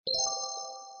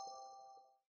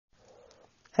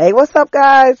Hey, what's up,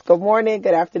 guys? Good morning,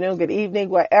 good afternoon, good evening.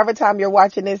 Whatever time you're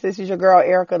watching this is your girl,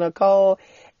 Erica Nicole,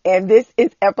 and this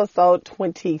is episode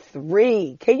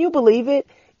 23. Can you believe it?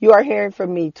 You are hearing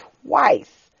from me twice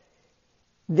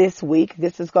this week.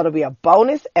 This is going to be a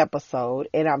bonus episode,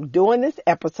 and I'm doing this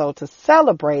episode to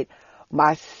celebrate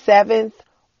my seventh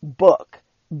book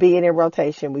being in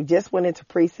rotation. We just went into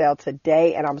pre-sale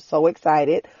today, and I'm so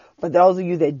excited. For those of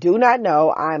you that do not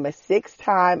know, I'm a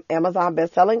 6-time Amazon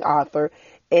bestselling author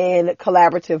in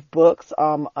collaborative books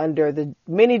under the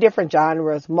many different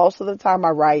genres. Most of the time I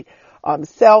write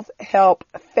self-help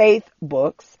faith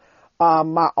books,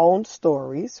 my own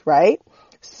stories, right?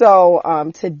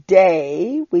 So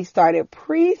today we started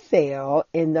pre-sale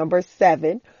in number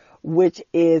 7, which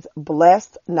is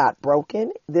Blessed Not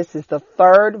Broken. This is the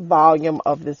third volume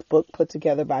of this book put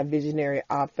together by visionary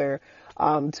author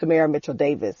Tamara Mitchell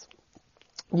Davis.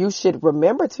 You should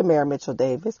remember Tamara Mitchell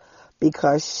Davis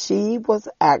because she was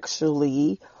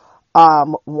actually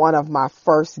one of my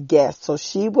first guests. So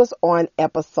she was on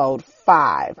episode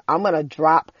 5. I'm going to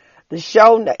drop in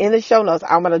the show notes.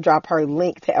 I'm going to drop her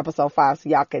link to episode 5 so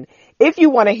y'all can, if you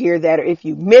want to hear that or if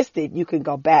you missed it, you can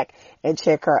go back and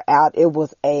check her out. It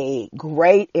was a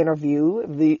great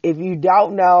interview. If you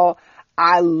don't know,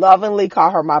 I lovingly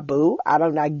call her my boo. I do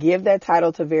not give that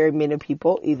title to very many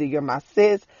people. Either you're my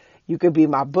sis, you could be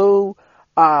my boo,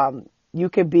 you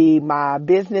could be my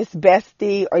business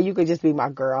bestie, or you could just be my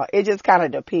girl. It just kind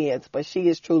of depends, but she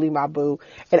is truly my boo.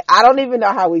 And I don't even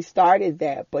know how we started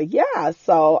that, but yeah,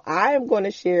 so I am going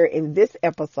to share in this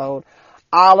episode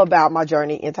all about my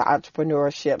journey into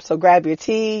entrepreneurship. So grab your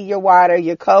tea, your water,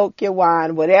 your Coke, your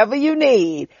wine, whatever you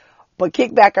need, but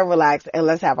kick back and relax and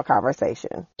let's have a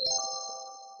conversation.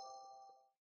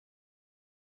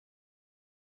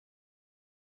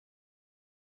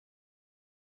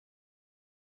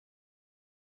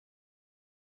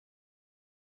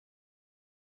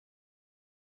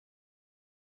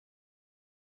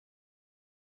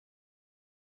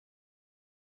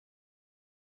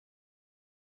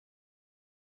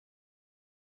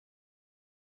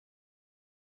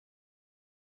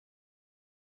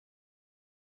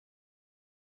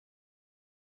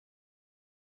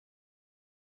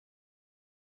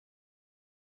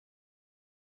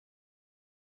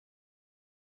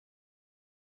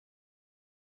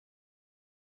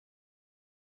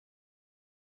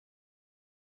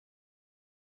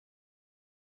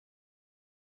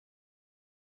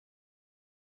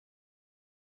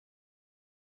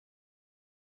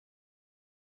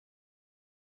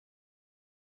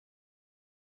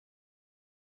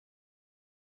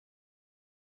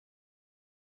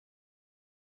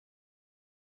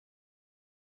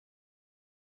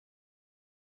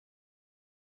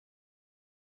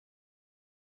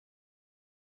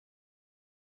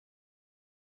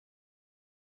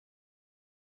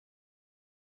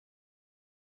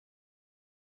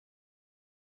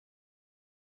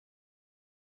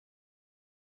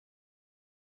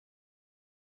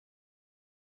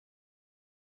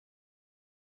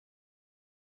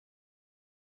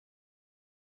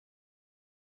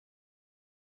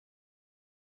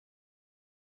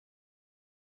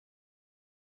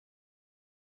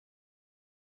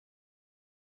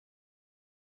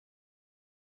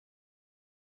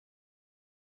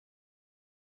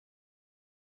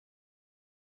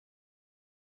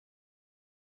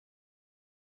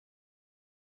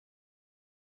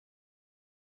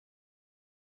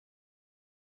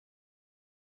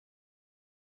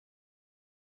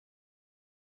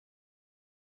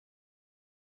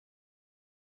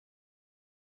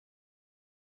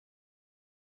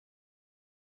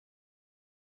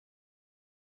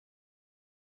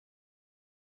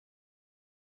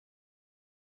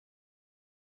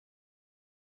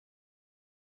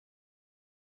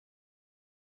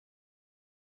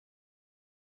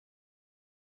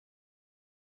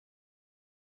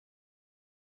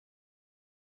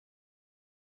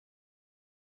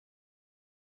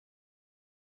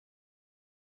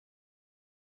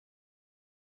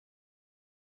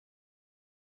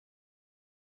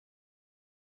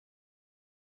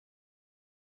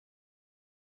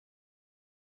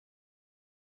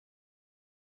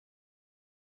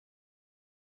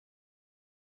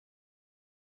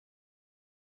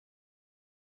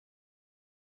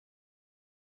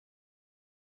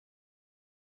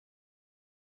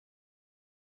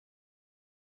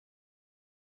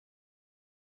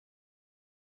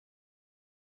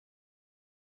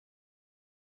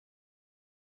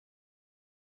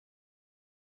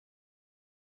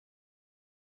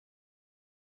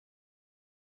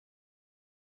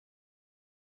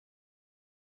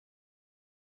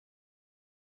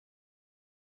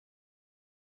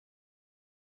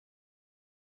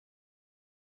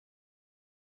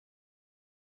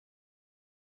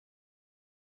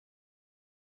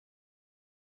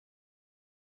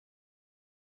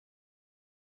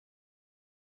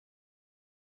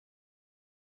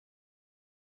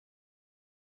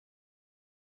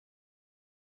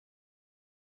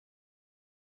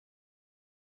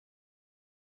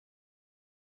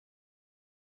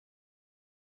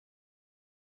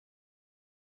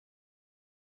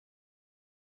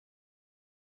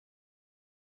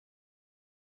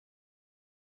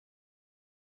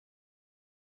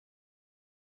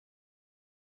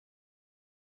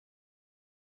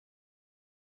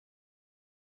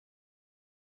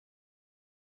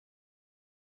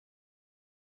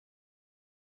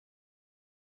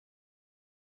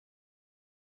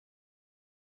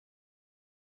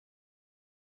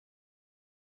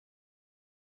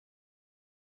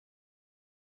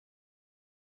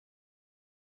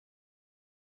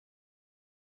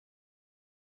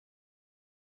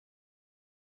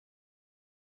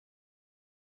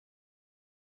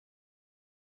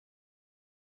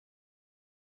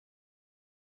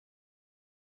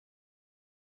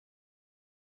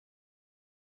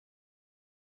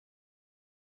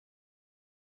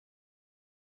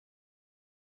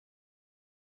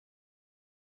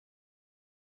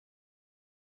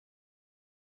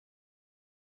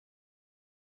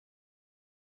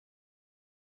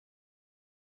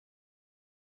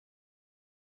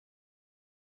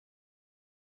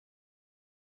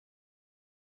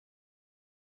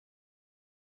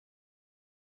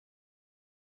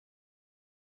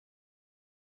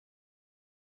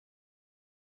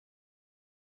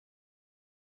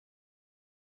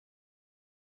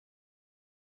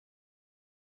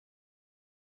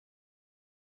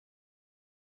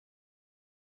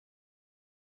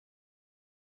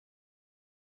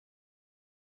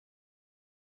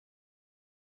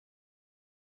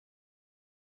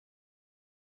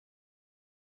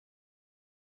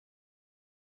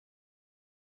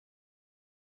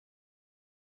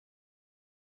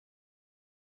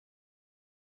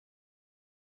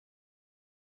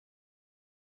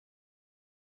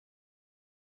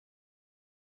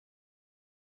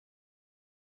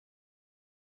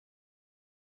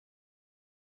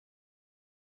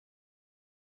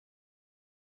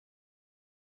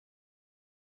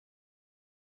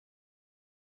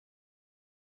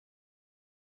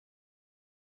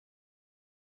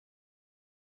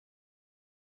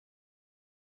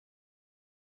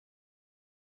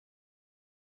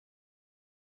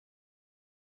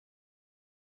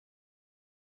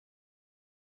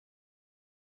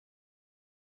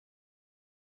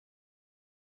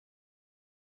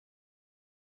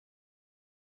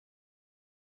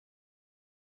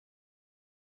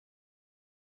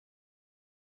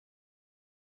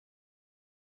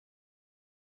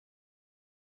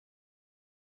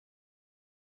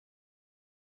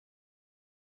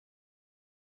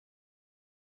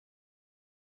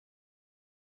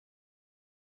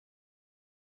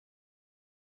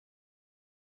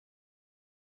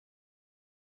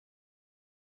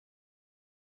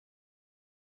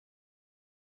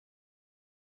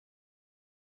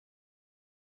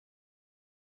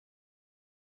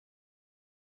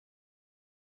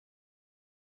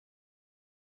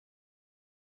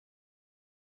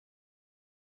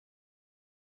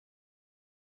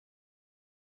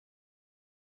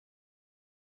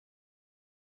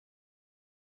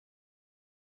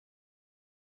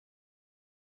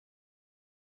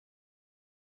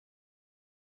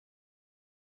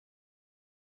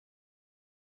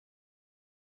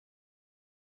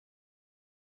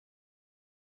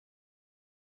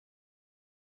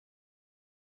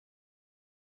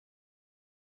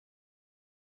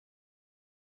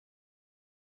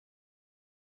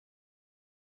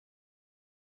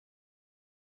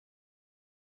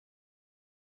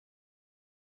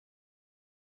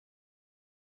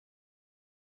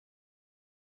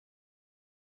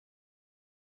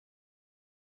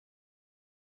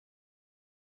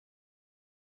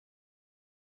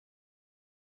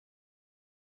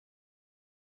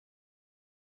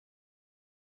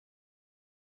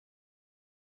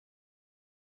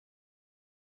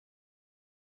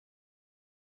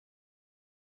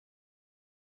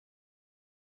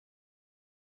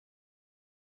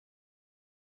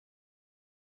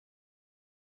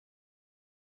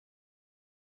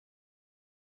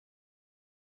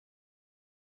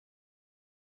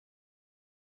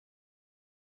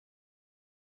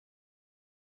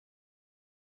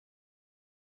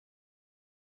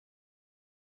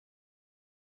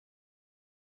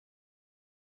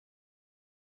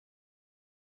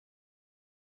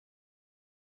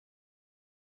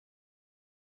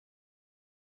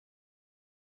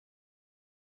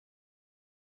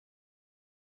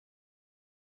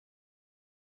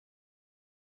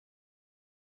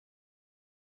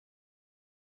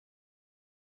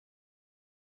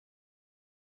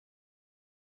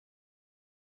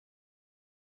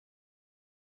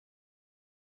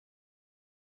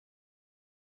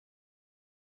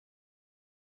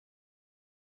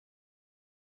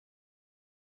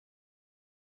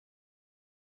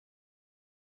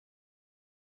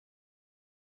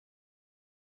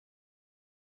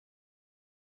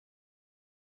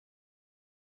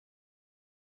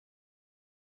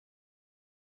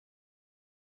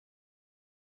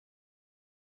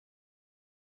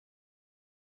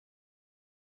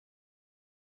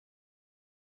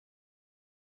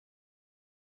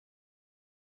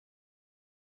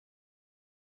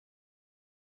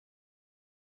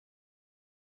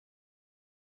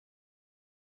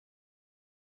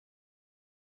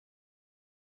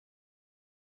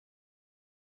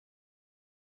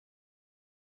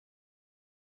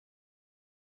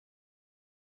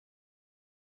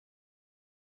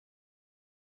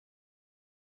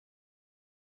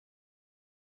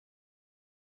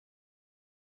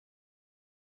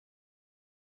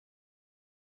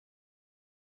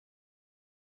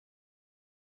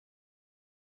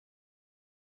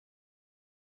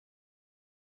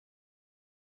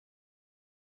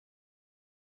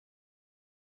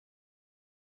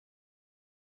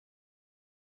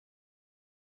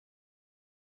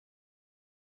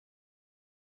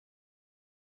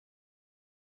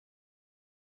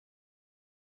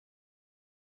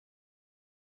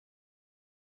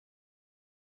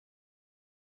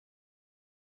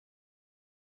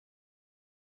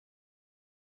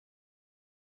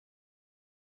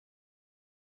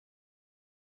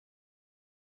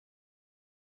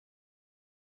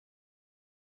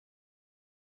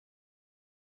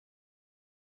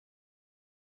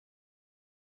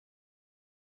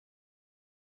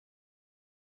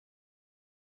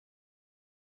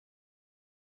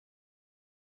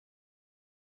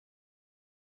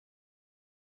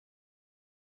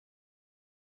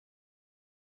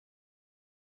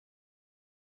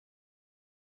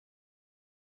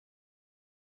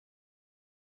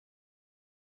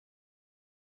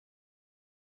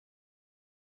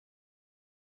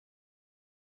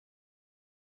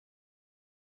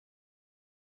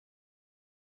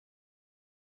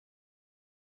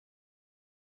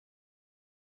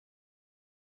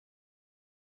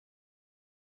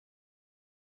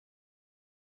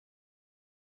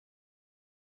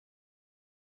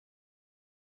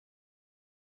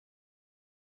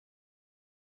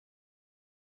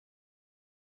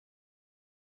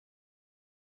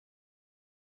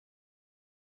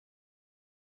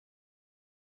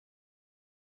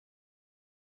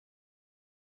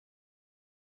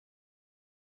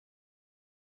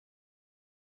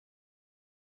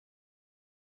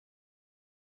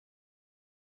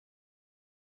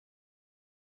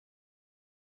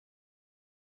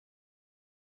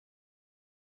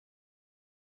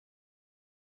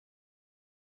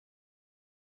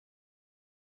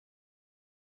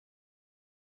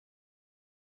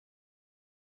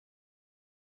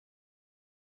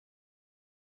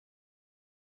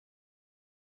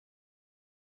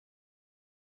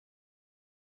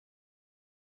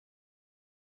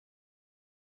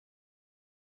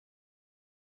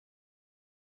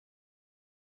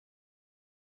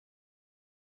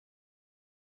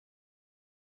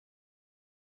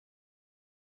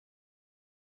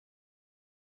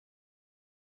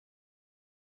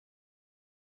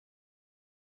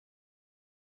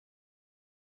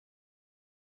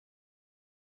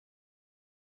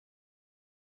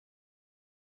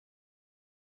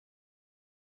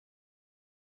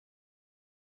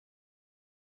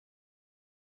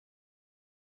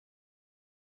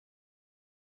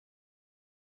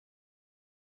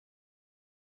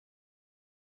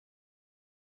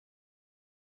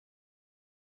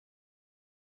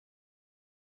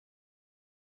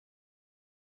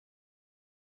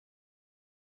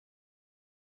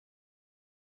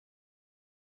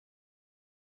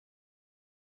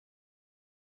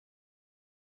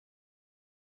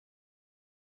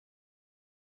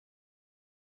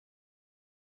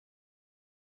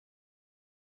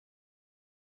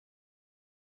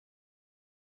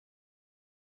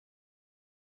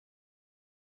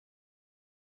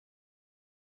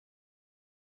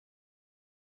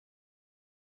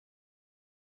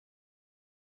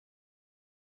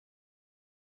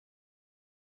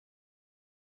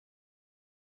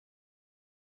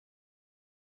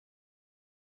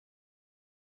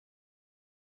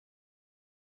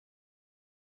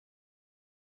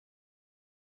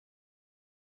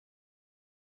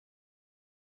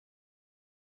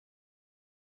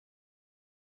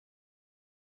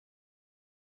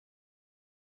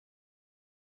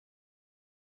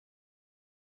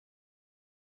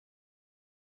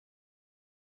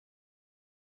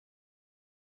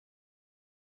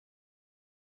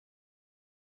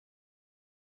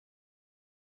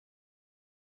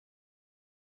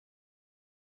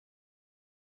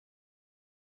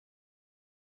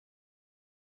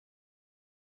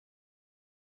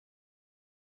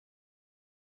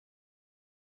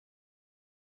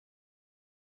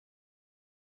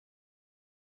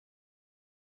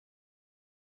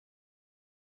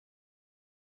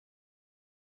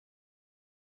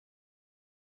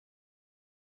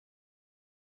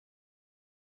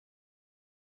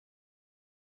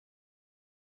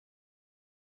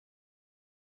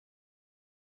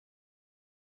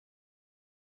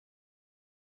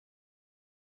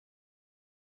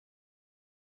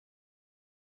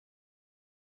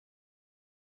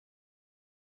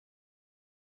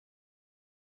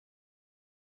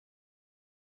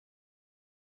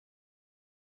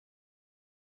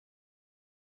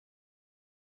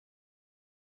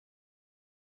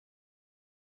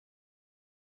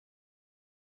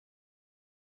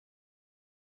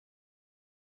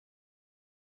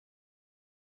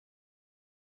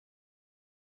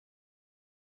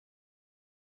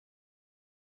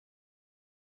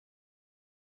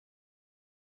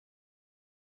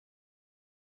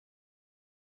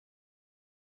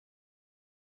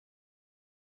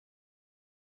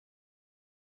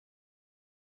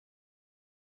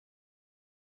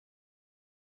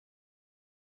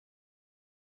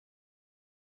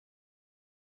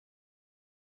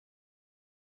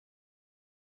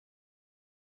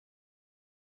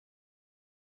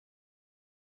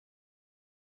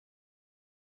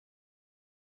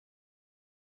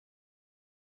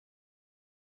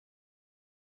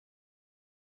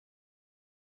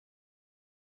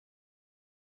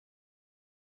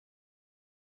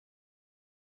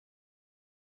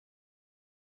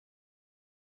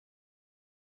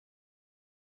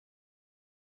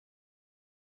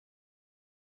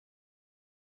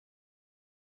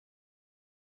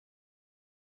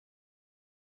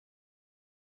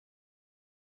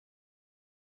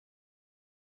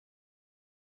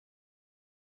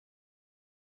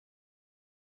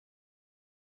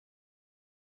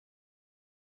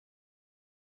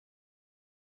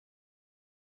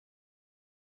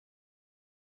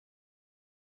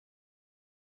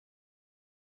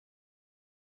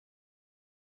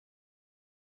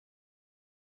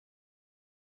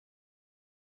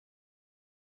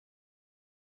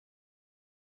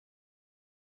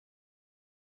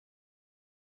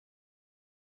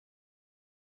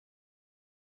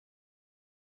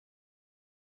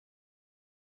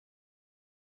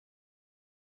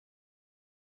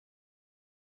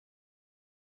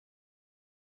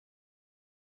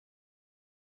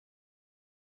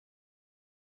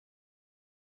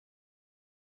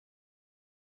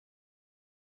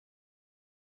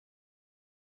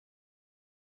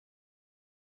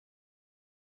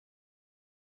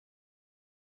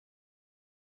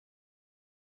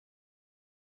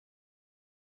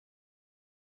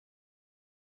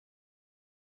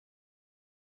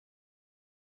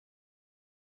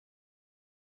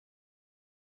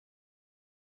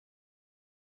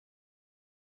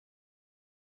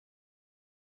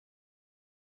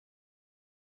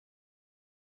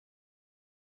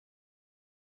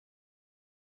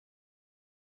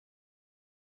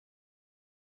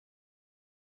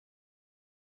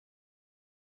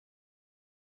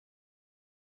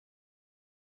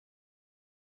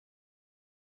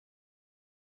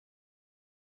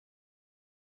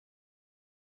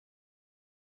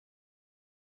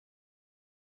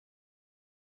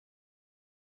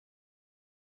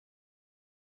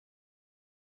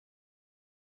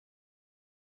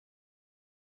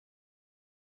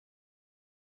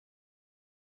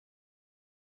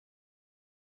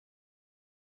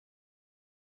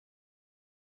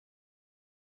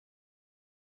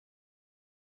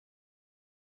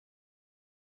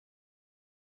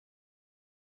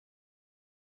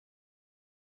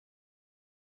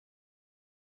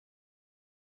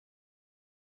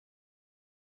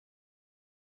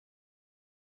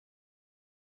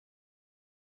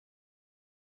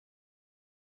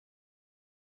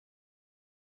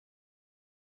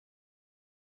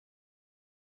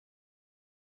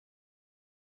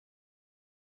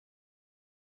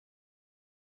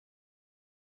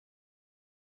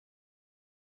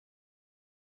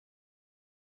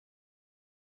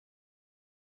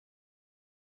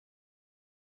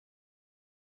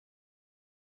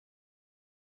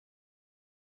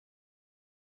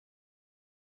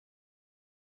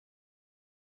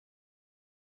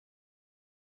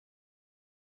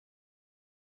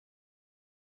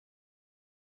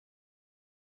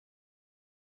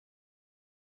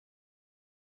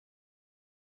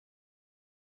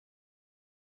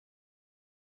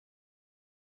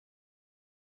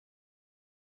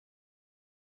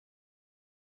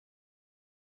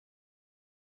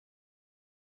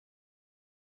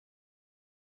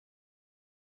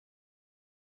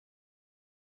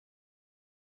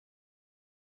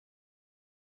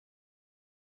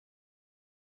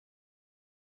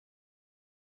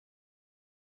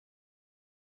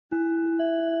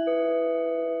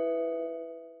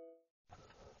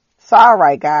 So, all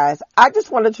right, guys, I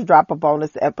just wanted to drop a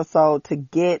bonus episode to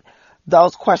get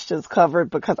those questions covered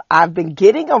because I've been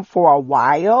getting them for a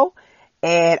while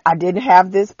and I didn't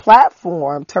have this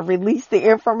platform to release the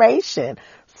information.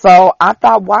 So I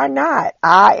thought, why not?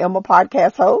 I am a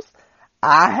podcast host.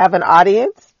 I have an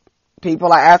audience.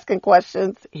 People are asking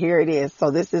questions. Here it is.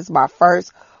 So this is my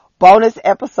first bonus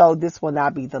episode. This will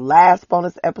not be the last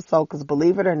bonus episode because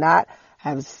believe it or not, I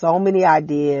have so many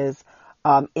ideas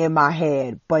in my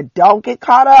head. But don't get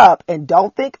caught up and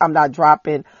don't think I'm not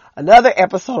dropping another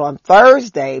episode on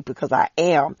Thursday because I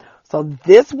am. So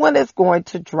this one is going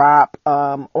to drop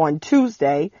on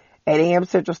Tuesday at AM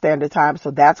Central Standard Time.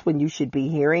 So that's when you should be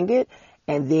hearing it.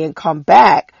 And then come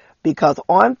back because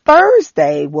on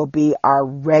Thursday will be our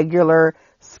regular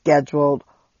scheduled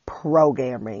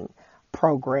programming.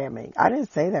 I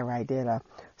didn't say that right, did I?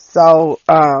 So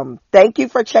thank you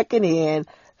for checking in.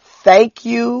 Thank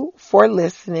you for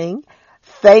listening.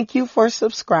 Thank you for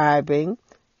subscribing.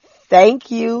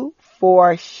 Thank you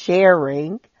for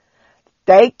sharing.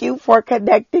 Thank you for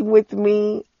connecting with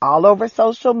me all over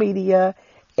social media.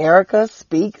 Erica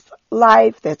Speaks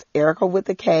Life. That's Erica with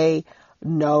a K,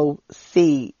 no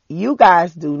C. You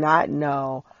guys do not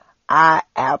know. I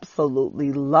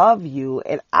absolutely love you.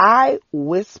 And I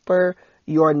whisper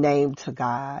your name to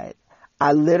God.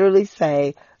 I literally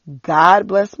say, God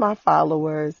bless my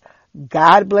followers.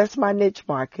 God bless my niche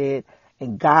market.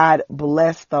 And God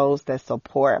bless those that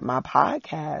support my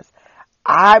podcast.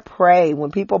 I pray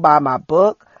when people buy my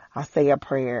book, I say a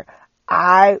prayer.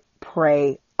 I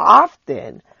pray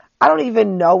often. I don't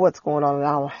even know what's going on and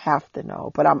I don't have to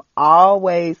know, but I'm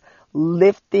always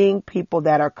lifting people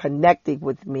that are connecting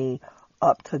with me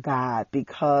up to God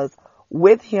because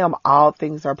with Him, all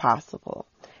things are possible.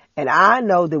 And I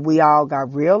know that we all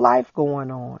got real life going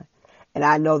on. And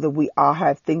I know that we all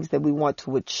have things that we want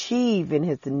to achieve in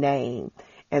His name.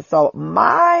 And so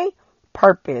my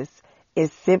purpose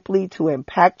is simply to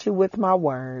impact you with my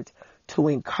words, to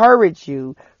encourage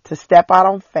you to step out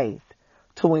on faith,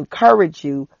 to encourage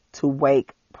you to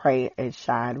wake, pray, and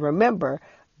shine. Remember,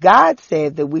 God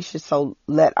said that we should so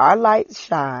let our light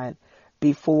shine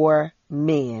before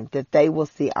men, that they will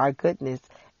see our goodness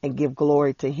and give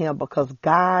glory to Him because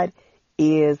God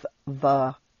is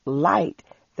the light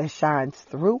that shines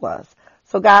through us.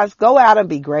 So guys, go out and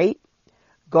be great.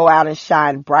 Go out and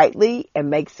shine brightly and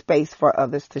make space for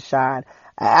others to shine.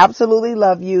 I absolutely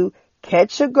love you.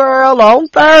 Catch your girl on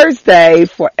Thursday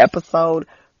for episode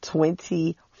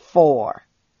 24.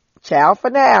 Ciao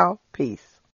for now. Peace.